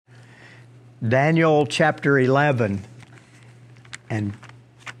Daniel chapter 11, and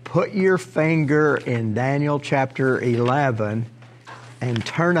put your finger in Daniel chapter 11 and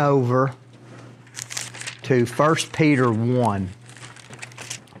turn over to 1 Peter 1.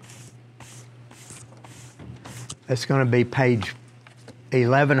 That's going to be page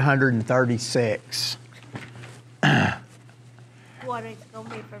 1136. What it's going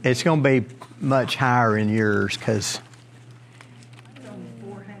to be for me? It's going to be much higher in yours because...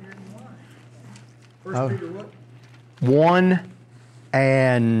 1 Peter what? 1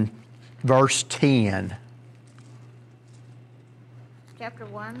 and verse 10. Chapter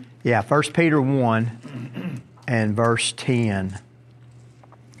 1? Yeah, 1 Peter 1 and verse 10.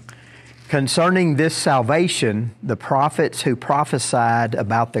 Concerning this salvation, the prophets who prophesied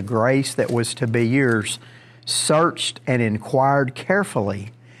about the grace that was to be yours searched and inquired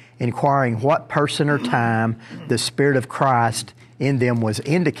carefully, inquiring what person or time the Spirit of Christ in them was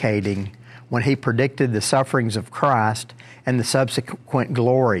indicating when he predicted the sufferings of Christ and the subsequent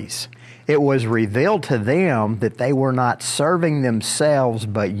glories. It was revealed to them that they were not serving themselves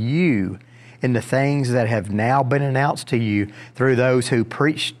but you in the things that have now been announced to you through those who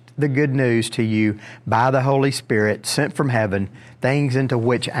preached the good news to you by the Holy Spirit sent from heaven, things into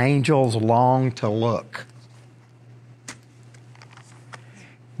which angels long to look.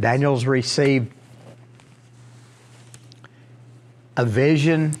 Daniel's received a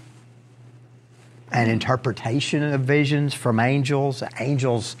vision, an interpretation of visions from angels.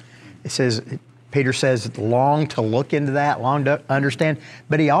 Angels, it says, Peter says, long to look into that, long to understand.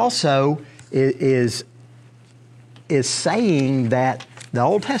 But he also is saying that the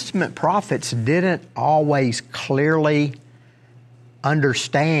Old Testament prophets didn't always clearly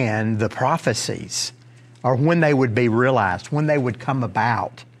understand the prophecies or when they would be realized, when they would come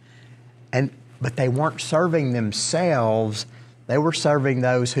about. But they weren't serving themselves. They were serving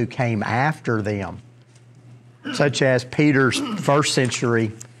those who came after them, such as Peter's first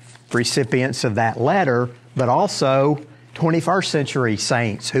century recipients of that letter, but also 21st century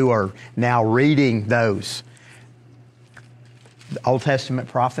saints who are now reading those Old Testament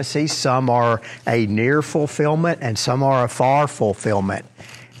prophecies. Some are a near fulfillment and some are a far fulfillment.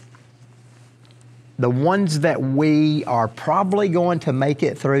 The ones that we are probably going to make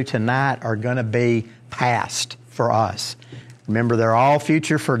it through tonight are going to be past for us. Remember, they're all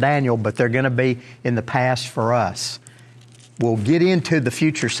future for Daniel, but they're going to be in the past for us. We'll get into the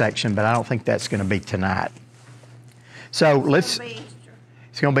future section, but I don't think that's going to be tonight. So let's...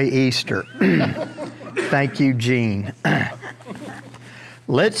 It's going to be Easter. Thank you, Gene.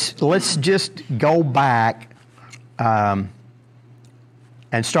 Let's just go back and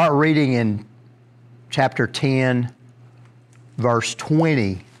start reading in chapter 10, verse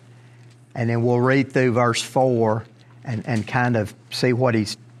 20, and then we'll read through verse 4 and kind of see what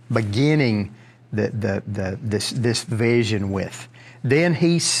he's beginning this vision with. Then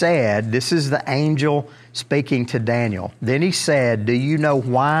he said, this is the angel speaking to Daniel. Then he said, do you know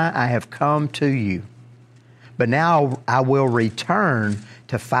why I have come to you? But now I will return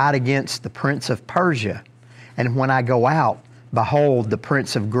to fight against the prince of Persia. And when I go out, behold, the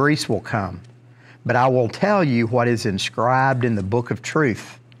prince of Greece will come. But I will tell you what is inscribed in the book of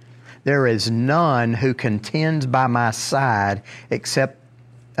truth. There is none who contends by my side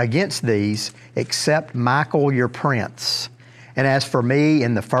against these, except Michael your prince. And as for me,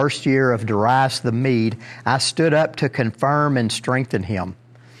 in the first year of Darius the Mede, I stood up to confirm and strengthen him.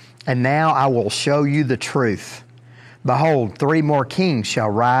 And now I will show you the truth. Behold, 3 more kings shall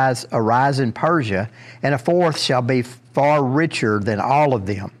arise in Persia, and a 4th shall be far richer than all of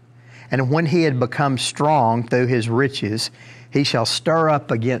them. And when he had become strong through his riches, he shall stir up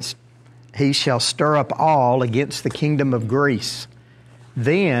all against the kingdom of Greece.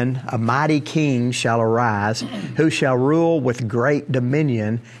 Then a mighty king shall arise, who shall rule with great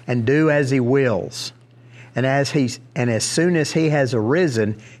dominion and do as he wills. And as soon as he has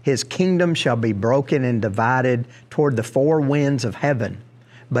arisen, his kingdom shall be broken and divided toward the 4 winds of heaven,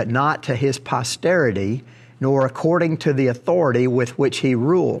 but not to his posterity, nor according to the authority with which he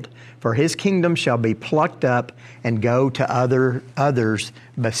ruled. For his kingdom shall be plucked up and go to others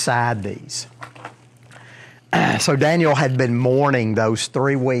beside these. So Daniel had been mourning those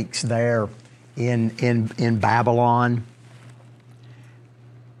 3 weeks there in Babylon,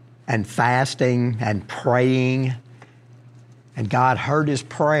 and fasting and praying. And God heard his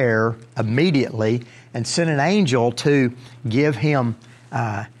prayer immediately and sent an angel to give him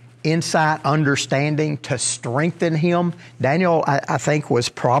insight, understanding, to strengthen him. Daniel, I think, was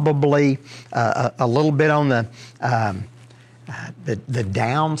probably a little bit on the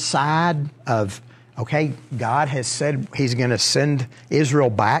downside of okay, God has said he's going to send Israel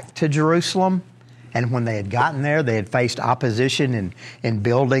back to Jerusalem. And when they had gotten there, they had faced opposition in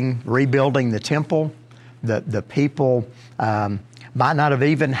rebuilding the temple. The people might not have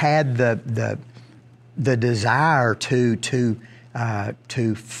even had the desire to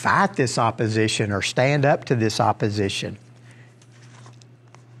fight this opposition or stand up to this opposition.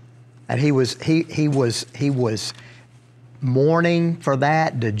 And he was mourning for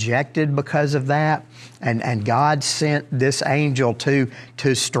that, dejected because of that, and God sent this angel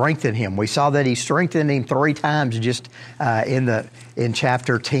to strengthen him. We saw that he strengthened him 3 times just in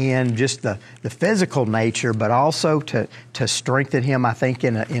chapter 10, just the physical nature, but also to strengthen him, I think,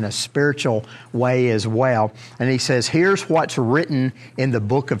 in a spiritual way as well. And he says, here's what's written in the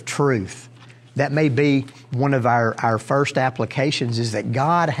book of truth. That may be one of our first applications, is that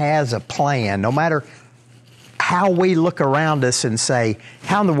God has a plan. No matter how we look around us and say,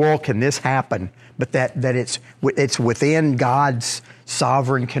 how in the world can this happen? But that it's within God's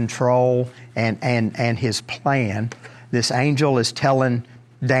sovereign control and his plan. This angel is telling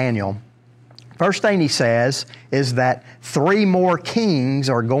Daniel, first thing he says is that 3 more kings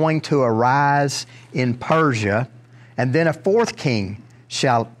are going to arise in Persia, and then a 4th king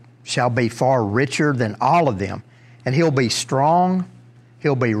shall be far richer than all of them. And he'll be strong,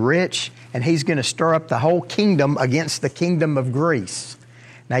 he'll be rich, and he's going to stir up the whole kingdom against the kingdom of Greece.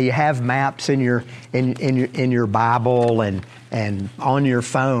 Now you have maps in your Bible and on your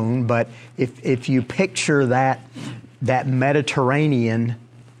phone, but if you picture that Mediterranean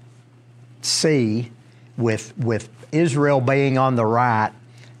Sea with Israel being on the right,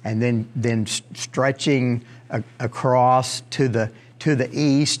 and then stretching across to the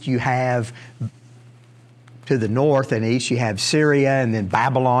east, you have, to the north and east, you have Syria, and then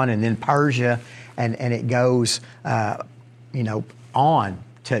Babylon, and then Persia, and it goes, on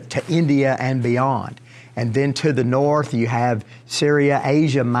to India and beyond. And then to the north, you have Syria,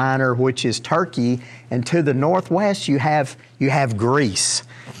 Asia Minor, which is Turkey, and to the northwest, you have Greece.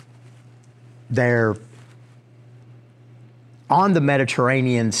 They're on the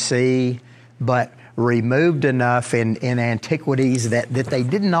Mediterranean Sea, but removed enough in antiquities that they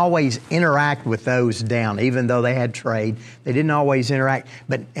didn't always interact with those down, even though they had trade. They didn't always interact.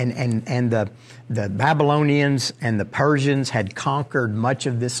 But and the Babylonians and the Persians had conquered much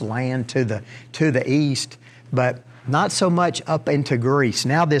of this land to the east, but not so much up into Greece.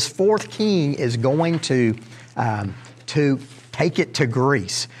 Now this 4th king is going to take it to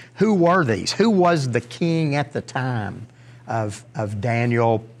Greece. Who were these? Who was the king at the time of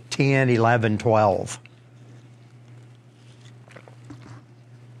Daniel 10, 11, 12.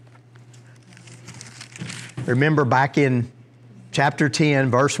 Remember back in chapter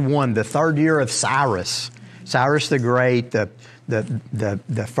 10, verse 1, the 3rd year of Cyrus the Great, the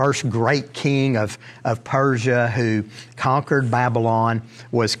first great king of Persia who conquered Babylon,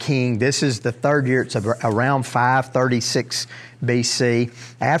 was king. This is the 3rd year. It's around 536 BC.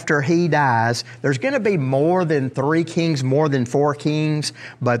 After he dies, there's going to be more than 3 kings, more than 4 kings,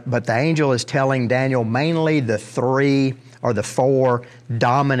 but the angel is telling Daniel mainly the 3 or the 4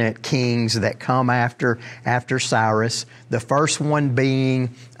 dominant kings that come after Cyrus. The first one being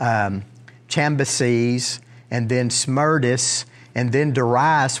Cambyses, and then Smerdis, and then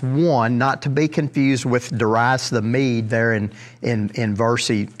Darius I, not to be confused with Darius the Mede there in verse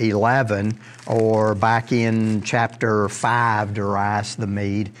 11, or back in chapter 5, Darius the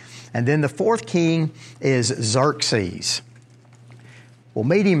Mede. And then the 4th king is Xerxes. We'll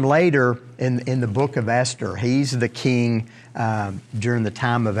meet him later in the book of Esther. He's the king during the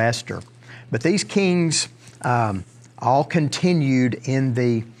time of Esther. But these kings all continued in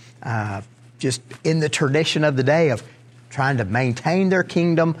the tradition of the day of trying to maintain their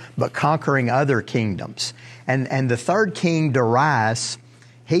kingdom, but conquering other kingdoms. And the 3rd king, Darius,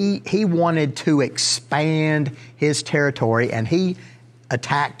 he wanted to expand his territory, and he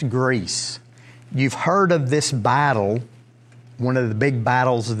attacked Greece. You've heard of this battle, one of the big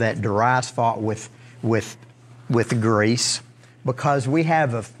battles that Darius fought with Greece, because we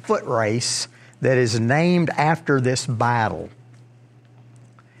have a foot race that is named after this battle.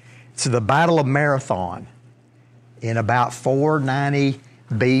 It's the Battle of Marathon in about 490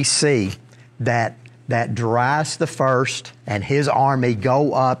 BC that Darius the First and his army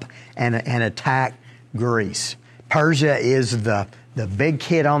go up and attack Greece. Persia is the big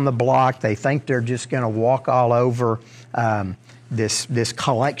kid on the block. They think they're just going to walk all over this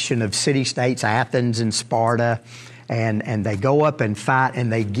collection of city-states, Athens and Sparta, and they go up and fight,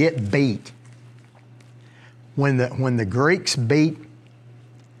 and they get beat. When the Greeks beat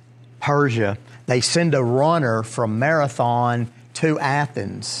Persia, they send a runner from Marathon to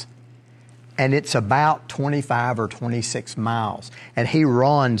Athens, and it's about 25 or 26 miles. And he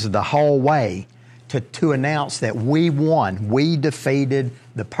runs the whole way to announce that we won. We defeated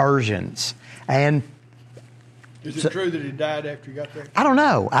the Persians. And is it true that he died after he got there? I don't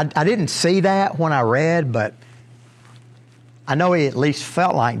know. I didn't see that when I read, but I know he at least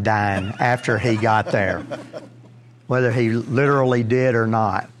felt like dying after he got there, whether he literally did or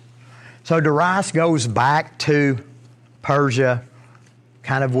not. So Darius goes back to Persia,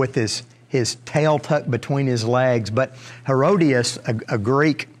 kind of with his tail tucked between his legs. But Herodotus, a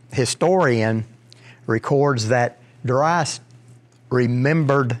Greek historian, records that Darius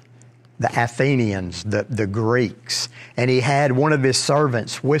remembered the Athenians, the Greeks, and he had one of his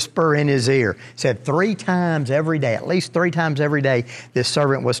servants whisper in his ear. Said 3 times every day, at least 3 times every day, this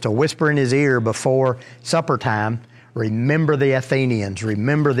servant was to whisper in his ear before supper time, remember the Athenians,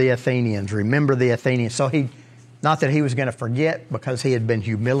 remember the Athenians, remember the Athenians. So not that he was going to forget, because he had been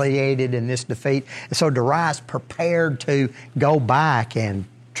humiliated in this defeat. And so Darius prepared to go back and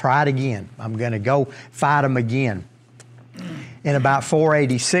try it again. I'm going to go fight them again. In about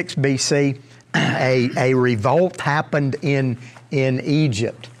 486 BC, a revolt happened in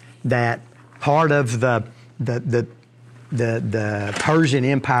Egypt, that part of the Persian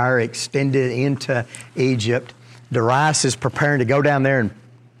Empire extended into Egypt. Darius is preparing to go down there and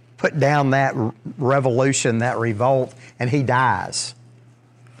put down that revolution, that revolt, and he dies.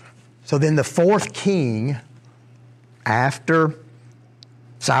 So then the 4th king, after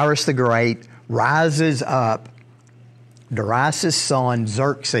Cyrus the Great, rises up, Darius' son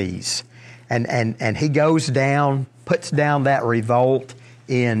Xerxes, and he goes down, puts down that revolt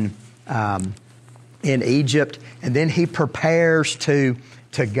in Egypt, and then he prepares to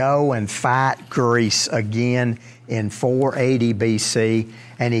go and fight Greece again in 480 BC,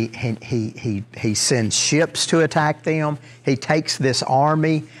 and he sends ships to attack them. He takes this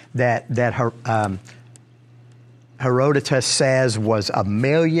army that Herodotus says was a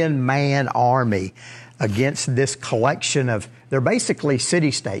 1,000,000-man army against this collection of, they're basically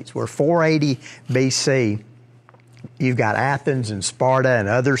city-states. We're 480 BC. You've got Athens and Sparta and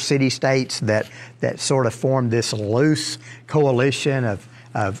other city-states that sort of form this loose coalition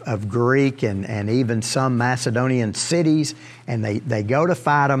of Greek and even some Macedonian cities, and they go to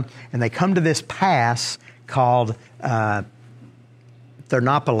fight them, and they come to this pass called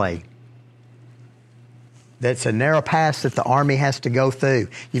Thermopylae. That's a narrow pass that the army has to go through.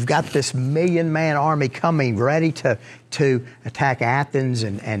 You've got this 1,000,000-man army coming, ready to attack Athens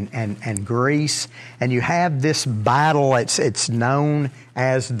and Greece, and you have this battle. It's known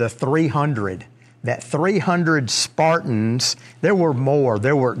as the 300. That 300 Spartans. There were more.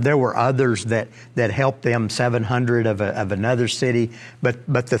 There were others that helped them. 700 of another city, but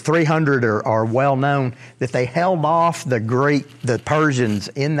the 300 are well known, that they held off the Persians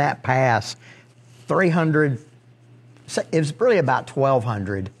in that pass. 300, it was really about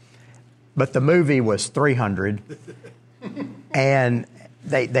 1,200, but the movie was 300. And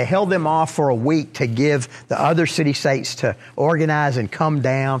they held them off for a week to give the other city-states to organize and come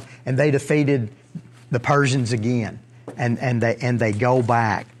down, and they defeated the Persians again, and they go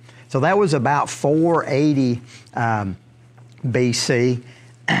back. So that was about 480 BC.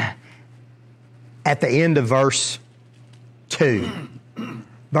 At the end of verse 2.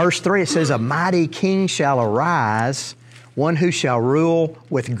 Verse 3, it says, a mighty king shall arise, one who shall rule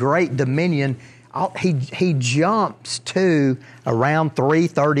with great dominion. He jumps to around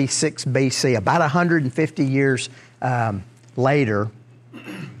 336 BC, about 150 years later,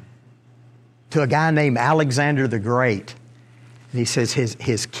 to a guy named Alexander the Great. And he says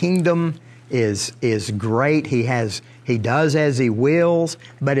his kingdom is great. He does as he wills,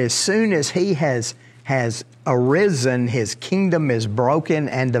 but as soon as he has arisen, his kingdom is broken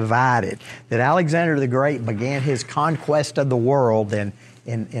and divided. That Alexander the Great began his conquest of the world in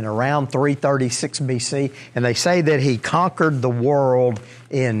around 336 BC, and they say that he conquered the world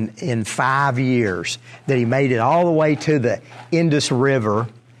in 5 years, that he made it all the way to the Indus River.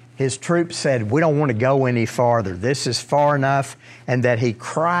 His troops said, we don't want to go any farther. This is far enough, and that he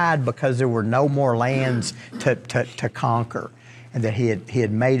cried because there were no more lands to conquer, and that he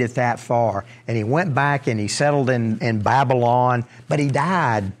had made it that far. And he went back and he settled in Babylon, but he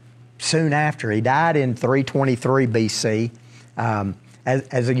died soon after. He died in 323 BC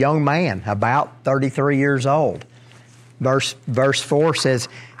as a young man, about 33 years old. Verse 4 says,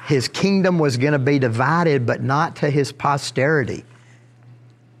 his kingdom was going to be divided, but not to his posterity,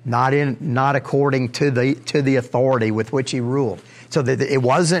 not according to the authority with which he ruled. so that it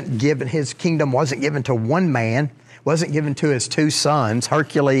wasn't given, his kingdom wasn't given to one man, wasn't given to his two sons,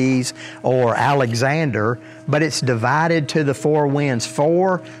 Hercules or Alexander, but it's divided to the four winds.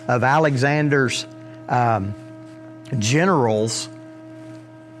 Four of Alexander's generals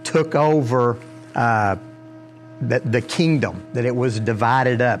took over the kingdom, that it was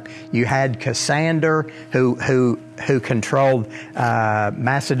divided up. You had Cassander, who controlled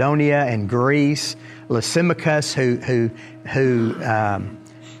Macedonia and Greece. Lysimachus, who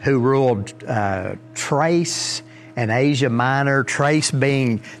ruled Thrace and Asia Minor. Thrace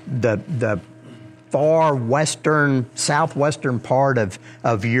being the far western, southwestern part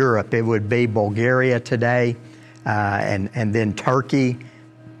of Europe. It would be Bulgaria today, and then Turkey.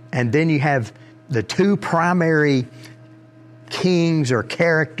 And then you have the two primary kings or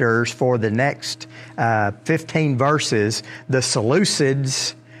characters for the next 15 verses, the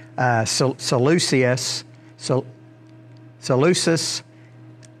Seleucids, Seleucus,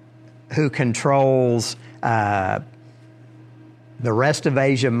 who controls the rest of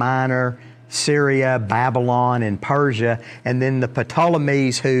Asia Minor, Syria, Babylon, and Persia, and then the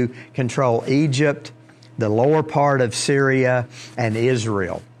Ptolemies, who control Egypt, the lower part of Syria, and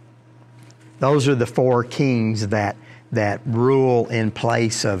Israel. Those are the four kings that rule in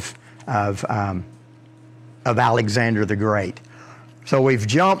place of Alexander the Great. So we've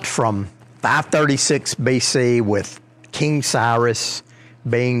jumped from 536 BC with King Cyrus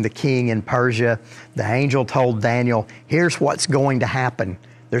being the king in Persia. The angel told Daniel, here's what's going to happen.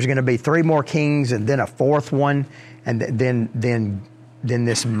 There's going to be three more kings and then a fourth one, and then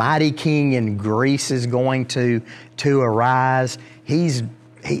this mighty king in Greece is going to arise.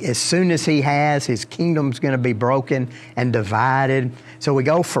 As soon as he has, his kingdom's going to be broken and divided. So we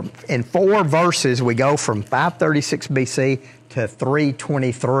go in 4 verses, we go from 536 BC to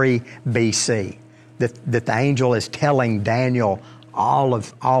 323 BC. That the angel is telling Daniel all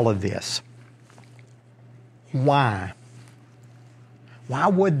of this. Why? Why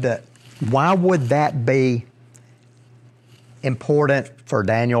would that be important for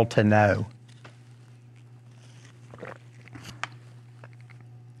Daniel to know?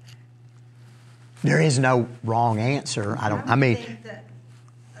 There is no wrong answer. I think that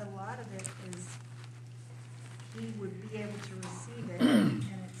a lot of it is he would be able to receive it, and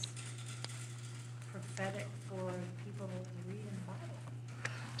it's prophetic for people to read in the Bible.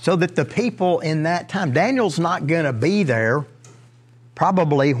 So that the people in that time, Daniel's not going to be there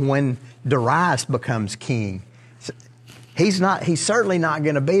probably when Darius becomes king. He's certainly not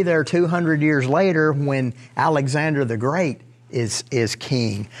going to be there 200 years later when Alexander the Great is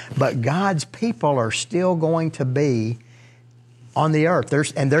king. But God's people are still going to be on the earth.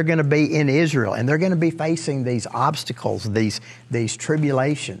 They're going to be in Israel, and they're going to be facing these obstacles, these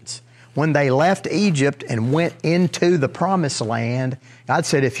tribulations. When they left Egypt and went into the promised land, God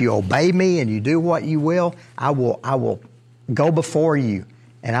said, if you obey me and you do what you will, I will go before you,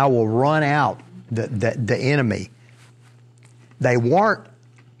 and I will run out the enemy. They weren't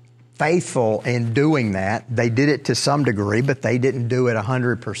faithful in doing that. They did it to some degree, but they didn't do it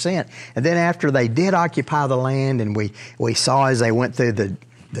 100%. And then after they did occupy the land, and we saw as they went through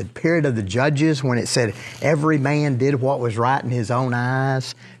the period of the judges, when it said every man did what was right in his own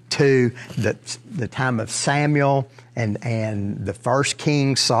eyes, to the time of Samuel and the first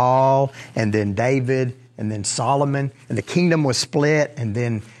king Saul, and then David, and then Solomon, and the kingdom was split, and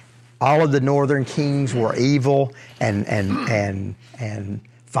then all of the northern kings were evil and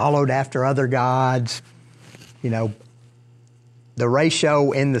followed after other gods. You know, the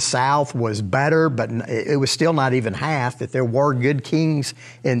ratio in the south was better, but it was still not even half, that there were good kings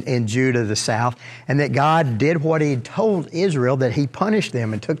in Judah, the south, and that God did what he told Israel, that he punished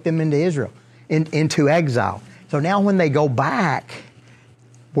them and took them into Israel, into exile. So now when they go back,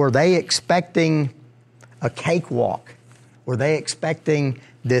 were they expecting a cakewalk? Were they expecting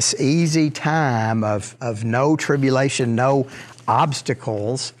this easy time of no tribulation, no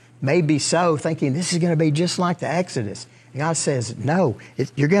obstacles? Maybe so, thinking this is going to be just like the Exodus. And God says, no,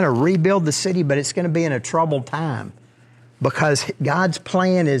 you're going to rebuild the city, but it's going to be in a troubled time, because God's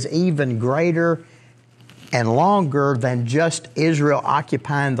plan is even greater and longer than just Israel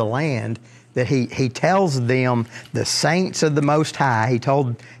occupying the land. That he tells them, the saints of the Most High, he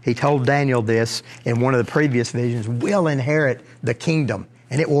told Daniel this in one of the previous visions, will inherit the kingdom.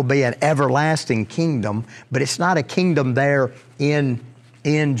 And it will be an everlasting kingdom, but it's not a kingdom there in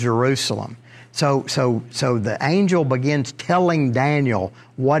Jerusalem. So the angel begins telling Daniel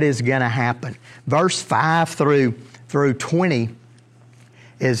what is going to happen. Verse 5 through 20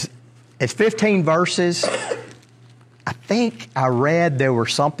 it's 15 verses. I think I read there were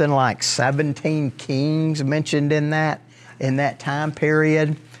something like 17 kings mentioned in that. in that time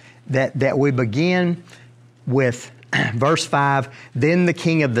period, that we begin with verse 5, then the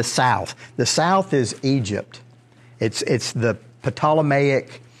king of the south. The south is Egypt. It's the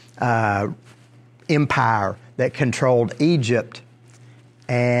Ptolemaic empire that controlled Egypt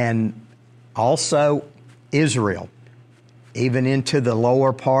and also Israel, even into the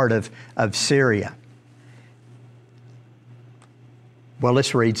lower part of Syria. Well,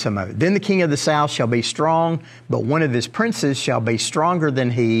 let's read some of it. Then the king of the south shall be strong, but one of his princes shall be stronger than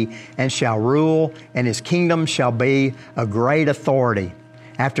he, and shall rule, and his kingdom shall be a great authority.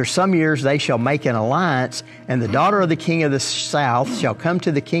 After some years they shall make an alliance, and the daughter of the king of the south shall come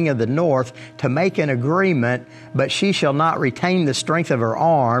to the king of the north to make an agreement, but she shall not retain the strength of her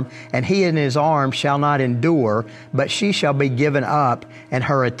arm, and he in his arm shall not endure, but she shall be given up, and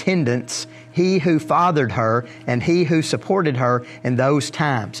her attendants, he who fathered her, and he who supported her in those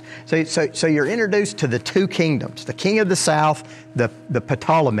times. So you're introduced to the two kingdoms, the king of the south, the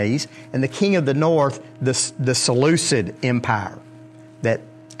Ptolemies, and the king of the north, the Seleucid Empire.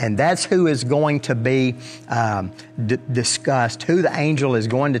 And that's who is going to be discussed, who the angel is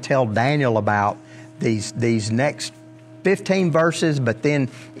going to tell Daniel about these next 15 verses, but then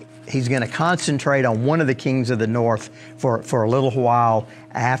he's going to concentrate on one of the kings of the north for a little while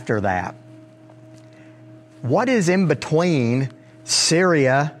after that. What is in between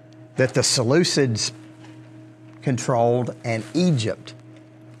Syria that the Seleucids controlled and Egypt?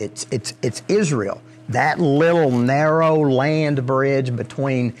 It's Israel. That little narrow land bridge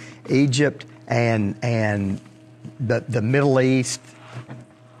between Egypt and the Middle East,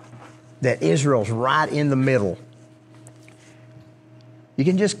 that Israel's right in the middle. You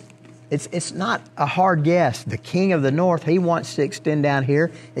can just, it's not a hard guess. The king of the north, he wants to extend down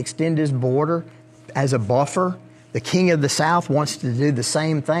here, extend his border as a buffer. The king of the south wants to do the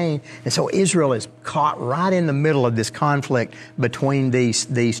same thing. And so Israel is caught right in the middle of this conflict between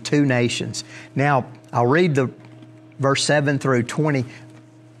these two nations. Now, I'll read the verse 7 through 20. And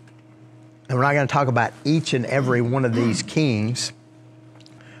we're not going to talk about each and every one of these kings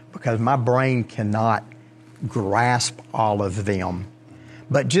because my brain cannot grasp all of them.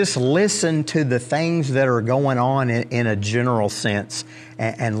 But just listen to the things that are going on in a general sense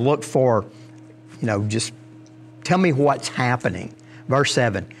and look for, just tell me what's happening. Verse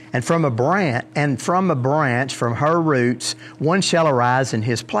 7, and from a branch from her roots, one shall arise in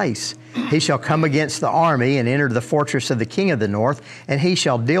his place. He shall come against the army and enter the fortress of the king of the north, and he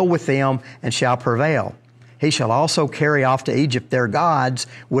shall deal with them and shall prevail. He shall also carry off to Egypt their gods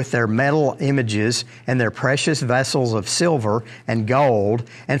with their metal images and their precious vessels of silver and gold,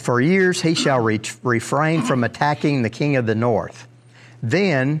 and for years he shall refrain from attacking the king of the north.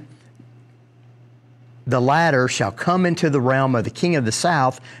 Then the latter shall come into the realm of the king of the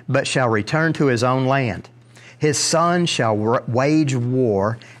south, but shall return to his own land. His son shall wage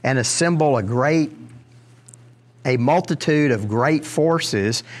war and assemble a multitude of great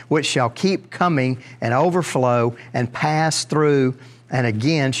forces, which shall keep coming and overflow and pass through, and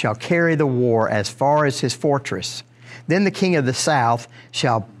again shall carry the war as far as his fortress. Then the king of the south,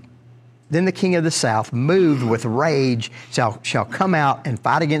 moved with rage, shall come out and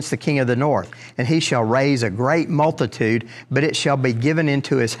fight against the king of the north, and he shall raise a great multitude, but it shall be given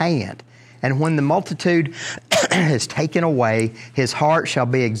into his hand. And when the multitude is taken away, his heart shall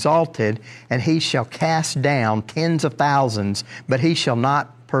be exalted, and he shall cast down tens of thousands, but he shall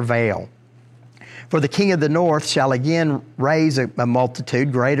not prevail. For the king of the north shall again raise a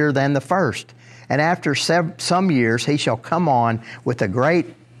multitude greater than the first. And after some years he shall come on with a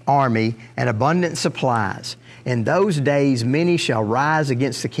great army and abundant supplies. In those days many shall rise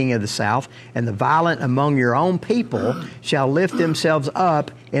against the king of the south, and the violent among your own people shall lift themselves up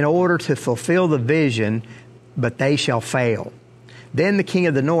in order to fulfill the vision, but they shall fail. Then the king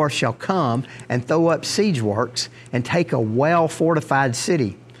of the north shall come and throw up siege works and take a well-fortified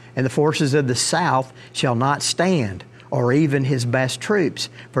city, and the forces of the south shall not stand, or even his best troops,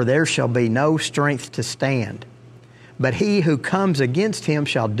 for there shall be no strength to stand. But he who comes against him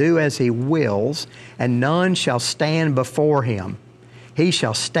shall do as he wills, and none shall stand before him. He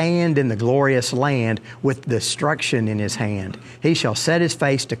shall stand in the glorious land with destruction in his hand. He shall set his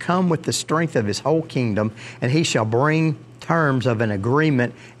face to come with the strength of his whole kingdom, and he shall bring terms of an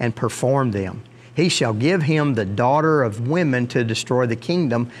agreement and perform them. He shall give him the daughter of women to destroy the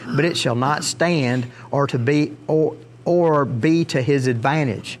kingdom, but it shall not stand or be to his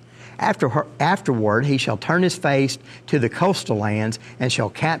advantage. Afterward, he shall turn his face to the coastal lands and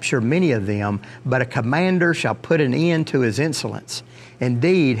shall capture many of them, but a commander shall put an end to his insolence.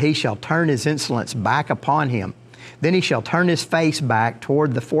 Indeed, he shall turn his insolence back upon him. Then he shall turn his face back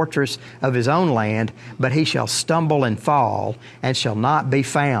toward the fortress of his own land, but he shall stumble and fall, and shall not be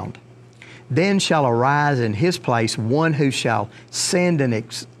found. Then shall arise in his place one who shall send an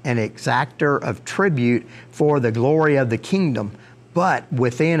exactor of tribute for the glory of the kingdom. But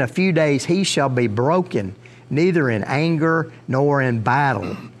within a few days he shall be broken, neither in anger nor in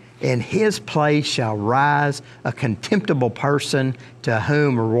battle. In his place shall rise a contemptible person to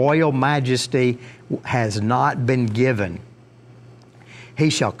whom royal majesty has not been given. He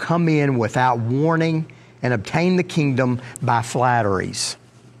shall come in without warning and obtain the kingdom by flatteries.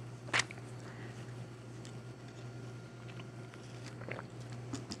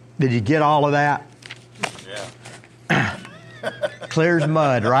 Did you get all of that? Yeah. Clear as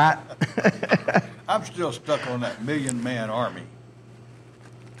mud, right? I'm still stuck on that 1,000,000-man army.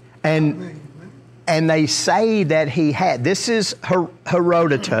 And they say that he had, this is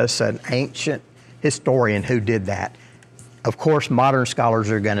Herodotus, an ancient historian who did that. Of course, modern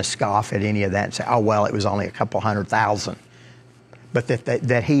scholars are going to scoff at any of that and say, oh, well, it was only a couple 100,000. But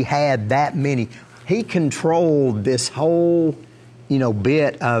that he had that many. He controlled this whole,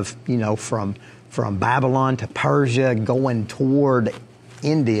 bit of, from Babylon to Persia, going toward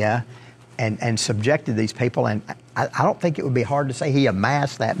India, and subjected these people. And I don't think it would be hard to say he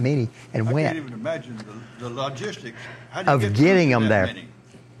amassed that many and went. I can't even imagine the logistics of getting them there. Many?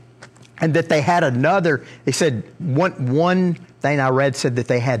 And that they had another, they said, one thing I read said that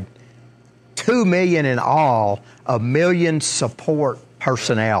they had 2 million in all, 1 million support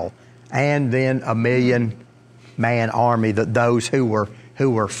personnel, and then 1,000,000-man army, those who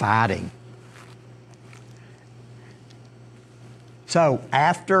were fighting. So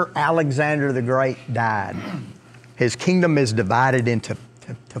after Alexander the Great died, his kingdom is divided into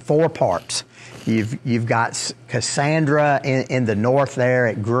 4 parts. You've got Cassandra in the north there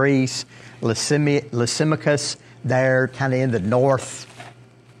at Greece, Lysimachus there kind of in the northeast.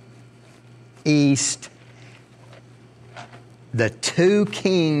 The 2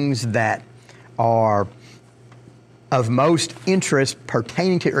 kings that are of most interest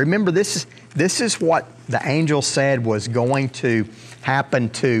pertaining to, remember this is what the angel said was going to happen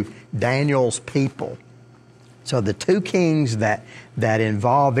to Daniel's people. So the 2 kings that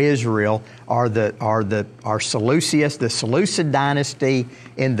involve Israel are Seleucus, the Seleucid dynasty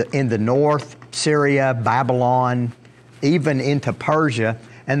in the north, Syria, Babylon, even into Persia,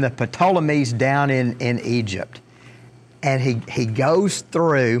 and the Ptolemies down in Egypt. And he goes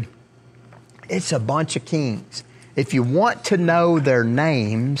through, it's a bunch of kings. If you want to know their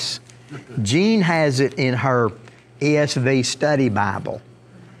names, Jean has it in her ESV study Bible.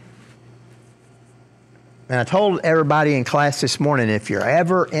 And I told everybody in class this morning, if you're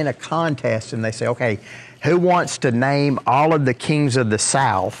ever in a contest and they say, okay, who wants to name all of the kings of the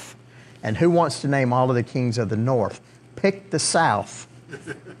south and who wants to name all of the kings of the north? Pick the south.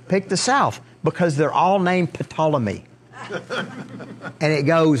 Pick the south because they're all named Ptolemy. And it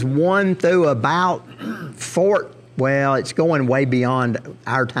goes 1 through about 4. Well, it's going way beyond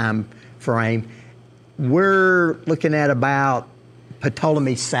our time frame. We're looking at about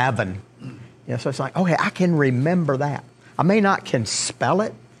Ptolemy 7. So it's like, okay, I can remember that. I may not can spell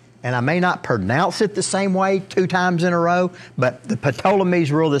it, and I may not pronounce it the same way 2 times in a row, but the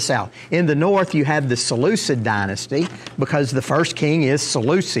Ptolemies rule the south. In the north, you have the Seleucid dynasty, because the first king is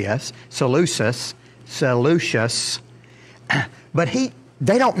Seleucus. But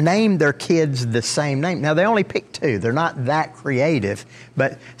they don't name their kids the same name. Now, they only pick 2. They're not that creative.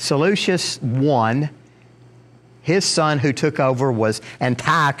 But Seleucus I, his son who took over was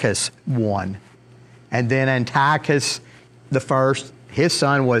Antiochus I. And then Antiochus I, his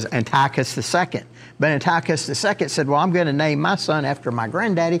son was Antiochus II. But Antiochus II said, well, I'm going to name my son after my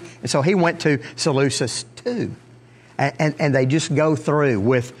granddaddy. And so he went to Seleucus II. And they just go through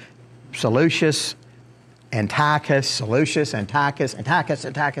with Seleucus, Antiochus, Antiochus,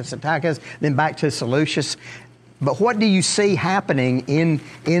 then back to Seleucus. But what do you see happening in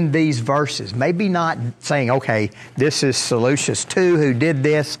these verses? Maybe not saying, okay, this is Seleucus II who did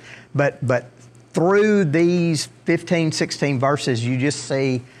this, but through these 15, 16 verses, you just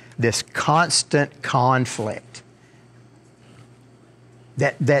see this constant conflict.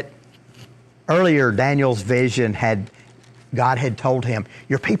 That earlier Daniel's vision God had told him,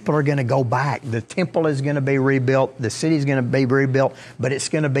 your people are going to go back. The temple is going to be rebuilt. The city is going to be rebuilt. But it's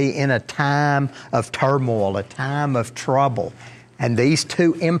going to be in a time of turmoil, a time of trouble. And these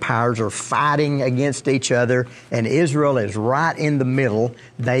two empires are fighting against each other, and Israel is right in the middle.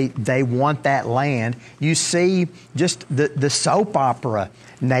 They want that land. You see just the soap opera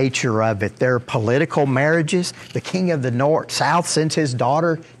nature of it. Their political marriages. The king of the south sends his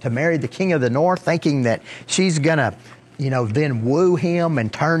daughter to marry the king of the north, thinking that she's going to, then woo him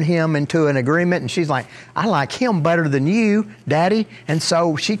and turn him into an agreement. And she's like, I like him better than you, Daddy. And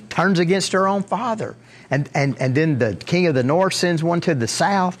so she turns against her own father. And then the king of the north sends one to the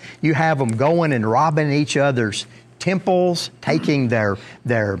south. You have them going and robbing each other's temples, taking their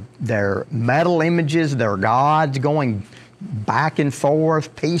metal images, their gods, going back and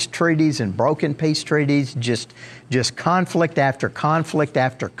forth, peace treaties and broken peace treaties, just conflict after conflict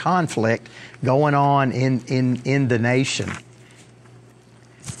after conflict going on in the nation.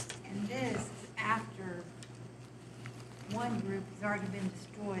 And this is after one group has already been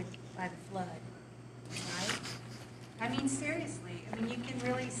destroyed by the flood, right? I mean, seriously, you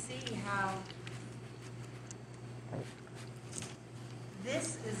can really see how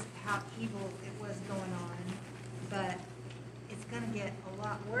this is how evil it was going on, but it's going to get a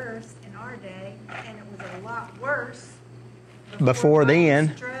lot worse in our day, and it was a lot worse Before then.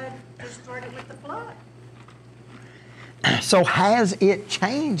 Destroyed it with the flood. So has it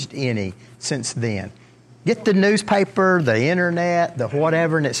changed any since then? Get the newspaper, the internet, the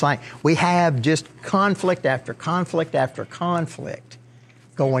whatever, and it's like we have just conflict after conflict after conflict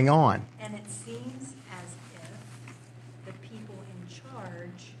going on. And it seems as if the people in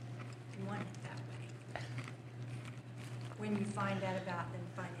charge want it that way. When you find out about them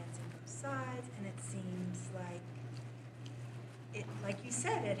financing both sides, and it seems like you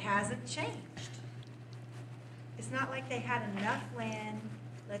said, it hasn't changed. It's not like they had enough land.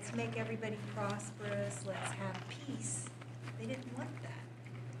 Let's make everybody prosperous. Let's have peace. They didn't want that.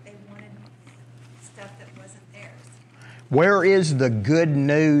 They wanted stuff that wasn't theirs. Where is the good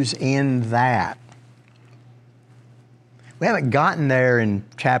news in that? We haven't gotten there in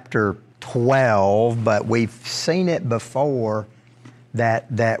chapter 12, but we've seen it before that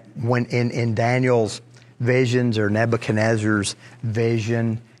when in Daniel's visions or Nebuchadnezzar's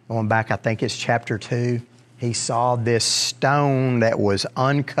vision, going back, I think it's chapter 2, he saw this stone that was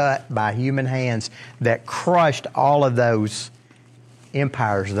uncut by human hands that crushed all of those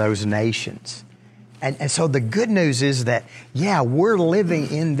empires, those nations. And so the good news is that, we're living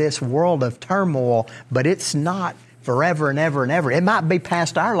in this world of turmoil, but it's not forever and ever and ever. It might be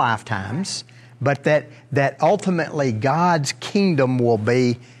past our lifetimes, but that ultimately God's kingdom will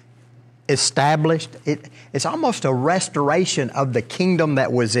be established. It's almost a restoration of the kingdom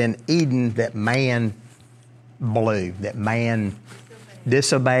that was in Eden that man blew, that man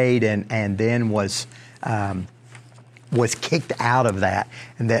disobeyed and then was kicked out of that,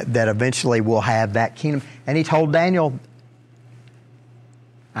 and that eventually we'll have that kingdom. And he told Daniel,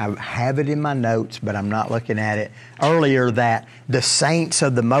 I have it in my notes, but I'm not looking at it, earlier, that the saints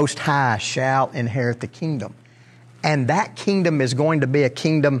of the Most High shall inherit the kingdom. And that kingdom is going to be a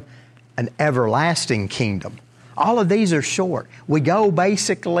kingdom, an everlasting kingdom. All of these are short. We go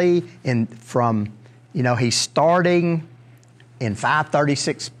basically he's starting in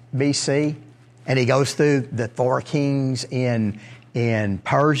 536 BC, and he goes through the 4 kings in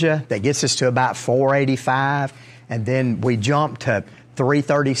Persia. That gets us to about 485, and then we jump to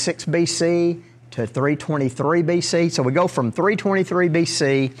 336 BC to 323 BC. So we go from 323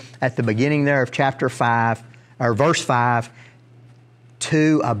 BC at the beginning there of chapter 5, or verse 5,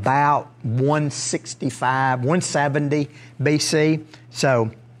 to about 165, 170 BC. So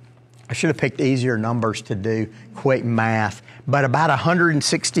I should have picked easier numbers to do quick math, but about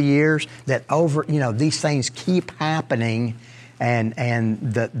 160 years that over, these things keep happening, and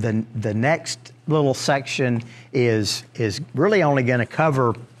the next little section is really only going to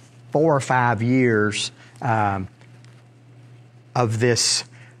cover 4 or 5 years of this.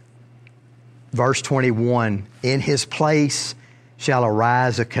 Verse 21, in his place shall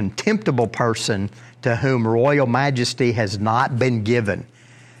arise a contemptible person to whom royal majesty has not been given.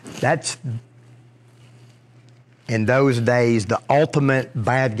 That's, in those days, the ultimate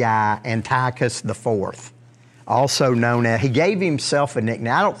bad guy, Antiochus IV, also known as, he gave himself a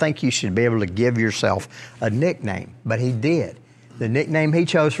nickname. I don't think you should be able to give yourself a nickname, but he did. The nickname he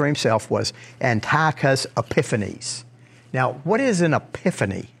chose for himself was Antiochus Epiphanes. Now, what is an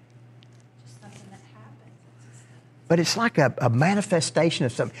epiphany? Just something that happens. But it's like a manifestation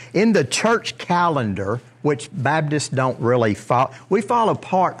of something. In the church calendar, which Baptists don't really follow, we follow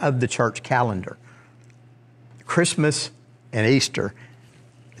part of the church calendar. Christmas and Easter.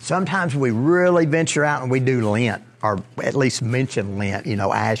 Sometimes we really venture out and we do Lent, or at least mention Lent,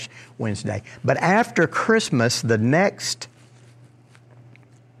 Ash Wednesday. But after Christmas, the next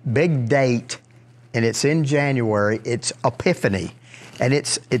big date, and it's in January. It's Epiphany, and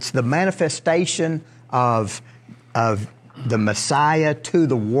it's the manifestation of the Messiah to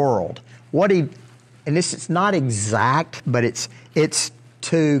the world. And this is not exact, but it's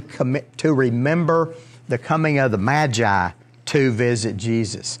to remember the coming of the Magi to visit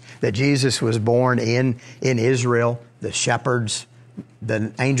Jesus. That Jesus was born in Israel. The shepherds,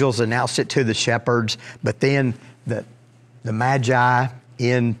 the angels announced it to the shepherds, but then the Magi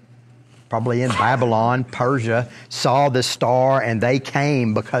probably in Babylon, Persia, saw the star, and they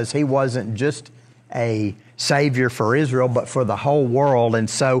came because he wasn't just a Savior for Israel, but for the whole world. And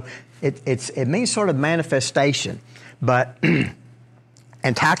so it means sort of manifestation. But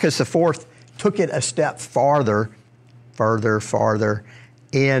Antiochus IV took it a step farther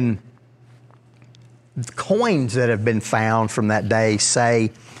in coins that have been found from that day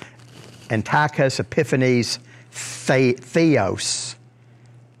say Antiochus Epiphanes Theos.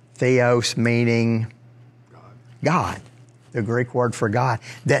 Theos meaning God, the Greek word for God.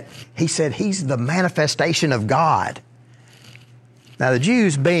 That he said he's the manifestation of God. Now the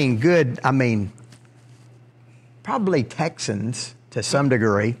Jews being good, probably Texans to some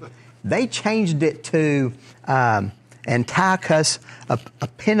degree, they changed it to Antiochus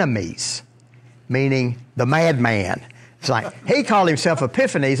Epiphanes, meaning the madman. It's like, he called himself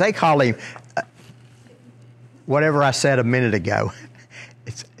Epiphanes, they call him whatever I said a minute ago.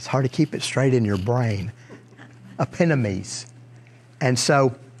 It's hard to keep it straight in your brain. Epiphanes. And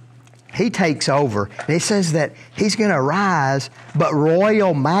so he takes over. And he says that he's going to rise, but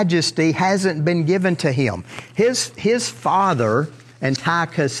royal majesty hasn't been given to him. His father,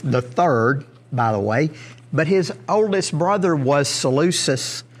 Antiochus III, by the way, but his oldest brother was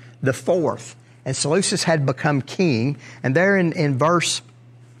Seleucus IV. And Seleucus had become king. And there in verse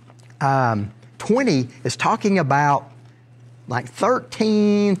 20 is talking about, like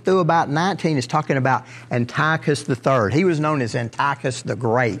 13 through about 19 is talking about Antiochus III. He was known as Antiochus the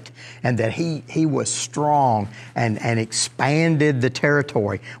Great, and that he was strong and expanded the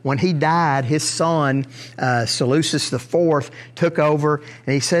territory. When he died, his son, Seleucus IV, took over,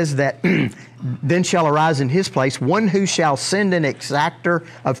 and he says that then shall arise in his place one who shall send an exactor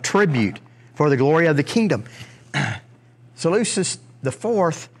of tribute for the glory of the kingdom. Seleucus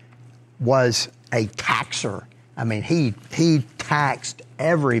IV was a taxer. He taxed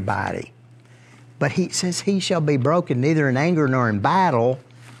everybody. But he says he shall be broken neither in anger nor in battle.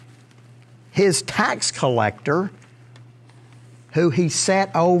 His tax collector, who he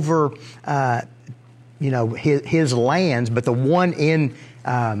set over, his lands, but the one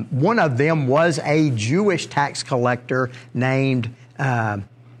one of them was a Jewish tax collector named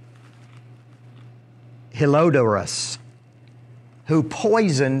Hilodorus, who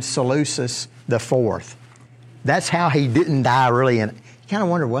poisoned Seleucus IV. That's how he didn't die really. And you kind of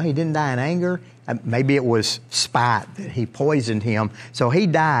wonder, well, he didn't die in anger. Maybe it was spite that he poisoned him. So he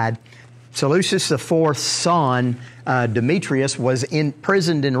died. Seleucus IV's son, Demetrius, was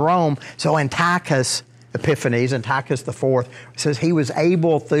imprisoned in Rome. So Antiochus Epiphanes, Antiochus IV, says he was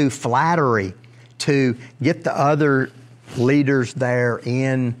able through flattery to get the other leaders there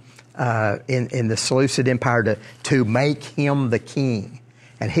in the Seleucid Empire to make him the king.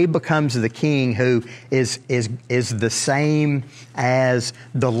 And he becomes the king who is the same as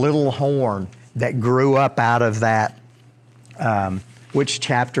the little horn that grew up out of that. Which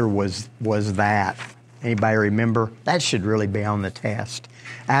chapter was that? Anybody remember? That should really be on the test.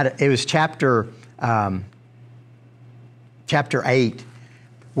 It was chapter 8,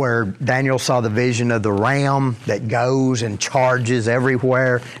 where Daniel saw the vision of the ram that goes and charges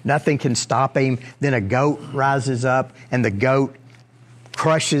everywhere. Nothing can stop him. Then a goat rises up, and the goat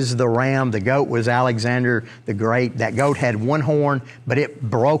crushes the ram. The goat was Alexander the Great. That goat had one horn, but it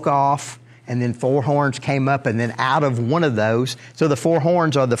broke off, and then 4 horns came up, and then out of one of those, so the 4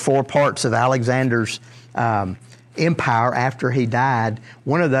 horns are the 4 parts of Alexander's empire after he died.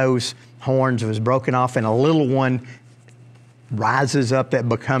 One of those horns was broken off, and a little one rises up that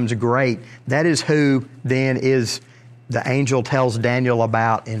becomes great. That is who then is the angel tells Daniel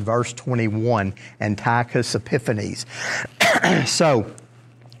about in verse 21, Antiochus Epiphanes. So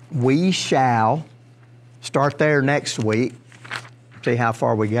we shall start there next week, see how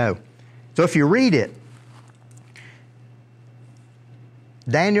far we go. So if you read it,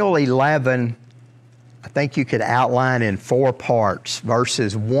 Daniel 11, I think you could outline in 4 parts,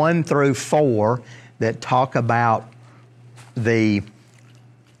 verses 1 through 4 that talk about the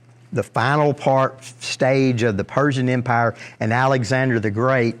final stage of the Persian Empire and Alexander the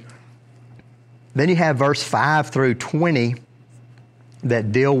Great. Then you have verse 5 through 20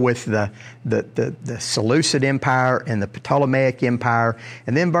 that deal with the Seleucid Empire and the Ptolemaic Empire.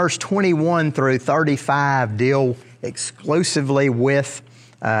 And then verse 21 through 35 deal exclusively with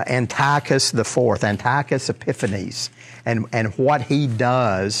Antiochus IV, Antiochus Epiphanes, and what he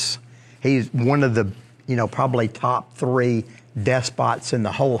does. He's one of the, probably top 3 despots in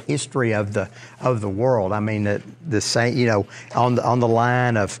the whole history of the world. I mean, the same, on the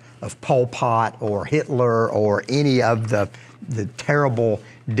line of Pol Pot or Hitler or any of the terrible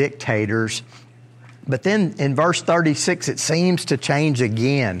dictators. But then in verse 36, it seems to change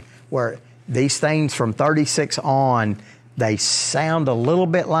again, where these things from 36 on, they sound a little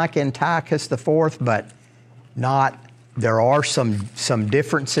bit like Antiochus IV, but not. There are some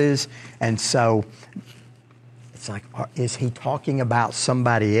differences, and so it's like, is he talking about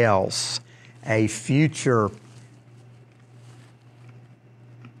somebody else, a future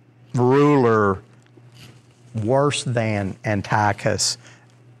ruler worse than Antiochus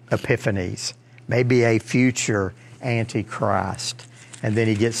Epiphanes, maybe a future Antichrist? And then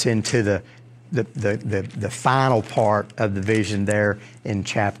he gets into the final part of the vision there in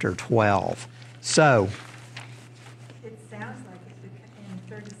chapter 12. So it sounds like it in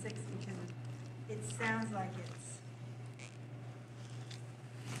 36, because it sounds like it's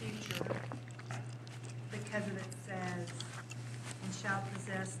future, because of it says, and shall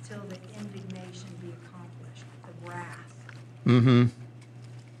possess till the indignation be accomplished, the wrath. Mm-hmm.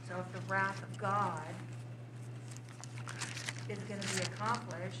 So if the wrath of God is going to be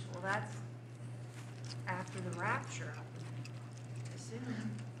accomplished, well, that's after the rapture, I would assume. You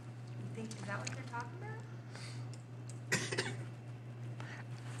think, is that what they're talking about?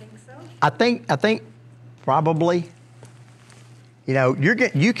 Think so? I think probably.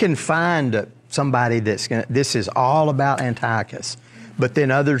 You can find somebody that's this is all about Antiochus, but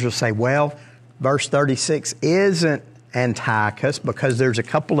then others will say, well, verse 36 isn't Antiochus because there's a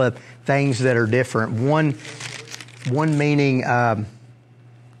couple of things that are different. One meaning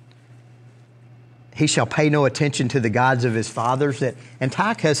he shall pay no attention to the gods of his fathers. That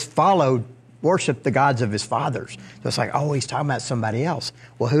Antiochus worshiped the gods of his fathers. So it's like, oh, he's talking about somebody else.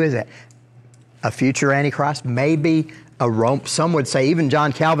 Well, who is that? A future Antichrist? Maybe some would say, even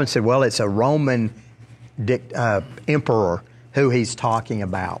John Calvin said, well, it's a Roman emperor who he's talking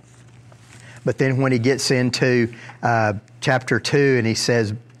about. But then when he gets into chapter 2 and he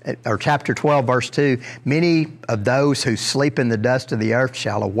says, or chapter 12, verse 2, many of those who sleep in the dust of the earth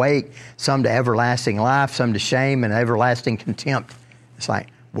shall awake, some to everlasting life, some to shame and everlasting contempt. It's like,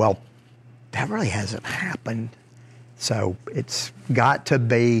 well, that really hasn't happened. So it's got to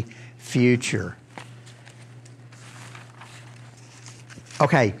be future.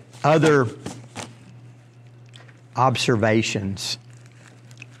 Okay, other observations.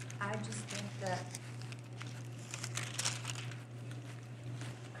 I just think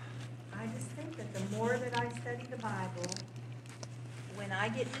that the more that I study the Bible, when I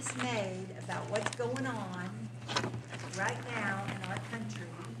get dismayed about what's going on right now in our country,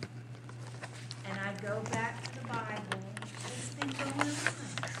 and I go back to the Bible, this thing going on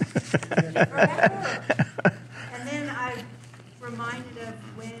forever. And then I'm reminded of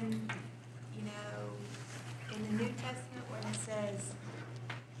when, in the New Testament when it says,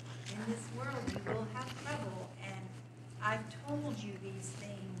 in this world you will have trouble, and I've told you these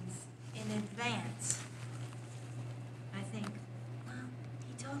things in advance. I think, well,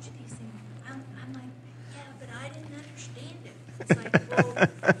 he told you these things. I'm like, yeah, but I didn't understand it. It's like, well,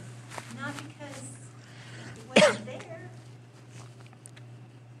 not because it wasn't there,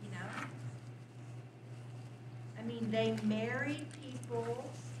 I mean, they married people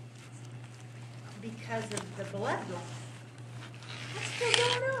because of the bloodline. What's still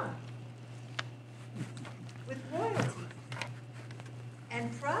going on with royalty?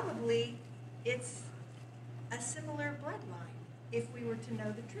 And probably it's a similar bloodline if we were to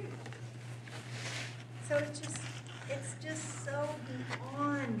know the truth. So it's just so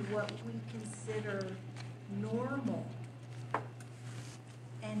beyond what we consider normal.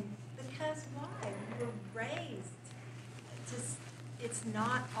 And because why? We were raised to, it's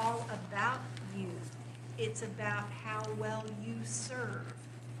not all about you. It's about how well you serve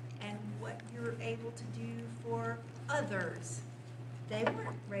and what you're able to do for others. They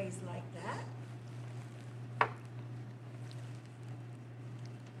weren't raised like that.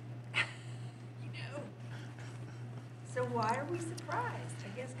 So why are we surprised? I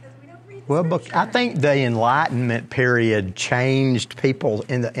guess because we don't read the scripture. I think the Enlightenment period changed people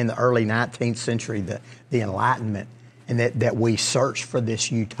in the early 19th century, the Enlightenment, and that we search for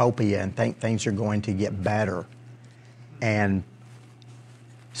this utopia and think things are going to get better. And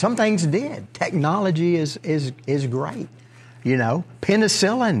some things did. Technology is great. You know,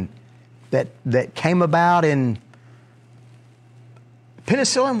 penicillin that came about in...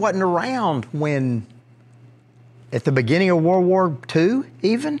 Penicillin wasn't around when, at the beginning of World War II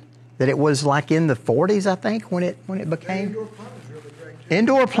even, that it was like in the 40s, I think, when it became... Indoor plumbing's really great too.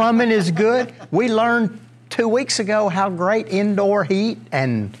 Indoor plumbing is good. We learned 2 weeks ago how great indoor heat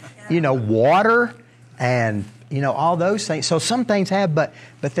and, water and, all those things. So some things have, but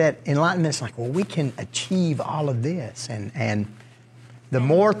that enlightenment's like, well, we can achieve all of this. And the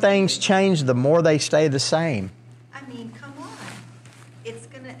more things change, the more they stay the same. I mean, come on. It's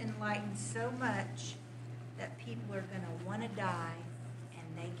going to enlighten so much that people are going to want to die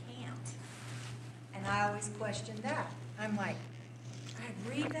and they can't. And I always question that. I'm like, I'd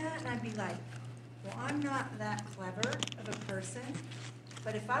read that and I'd be like, well, I'm not that clever of a person,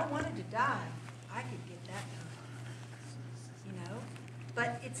 but if I wanted to die, I could get that done.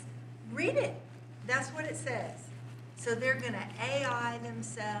 But read it. That's what it says. So they're going to AI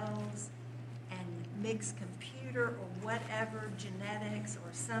themselves and mix computer or whatever genetics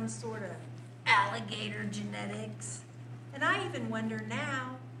or some sort of alligator genetics. And I even wonder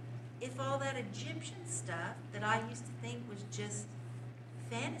now if all that Egyptian stuff that I used to think was just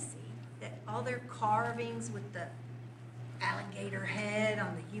fantasy, that all their carvings with the alligator head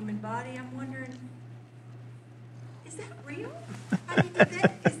on the human body, I'm wondering, is that real? I mean,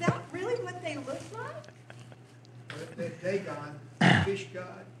 is that really what they look like? That Dagon, fish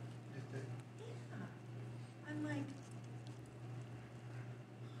god. Yeah. I'm like,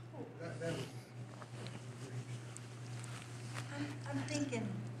 oh. That was. I'm thinking,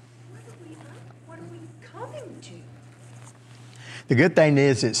 what are we coming to? The good thing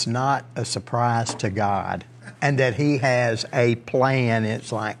is it's not a surprise to God and that He has a plan.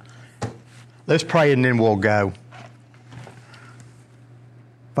 It's like, let's pray and then we'll go.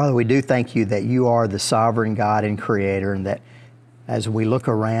 Father, we do thank You that You are the sovereign God and Creator, and that as we look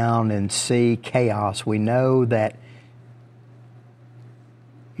around and see chaos, we know that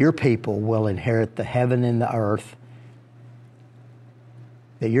Your people will inherit the heaven and the earth,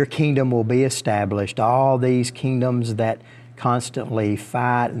 that Your kingdom will be established. All these kingdoms that constantly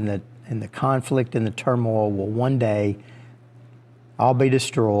fight and the conflict and the turmoil will one day all be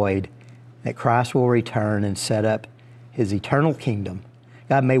destroyed, that Christ will return and set up His eternal kingdom.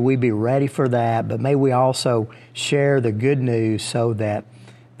 God, may we be ready for that, but may we also share the good news so that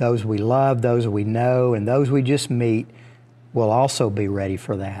those we love, those we know, and those we just meet will also be ready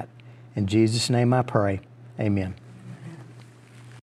for that. In Jesus' name I pray. Amen.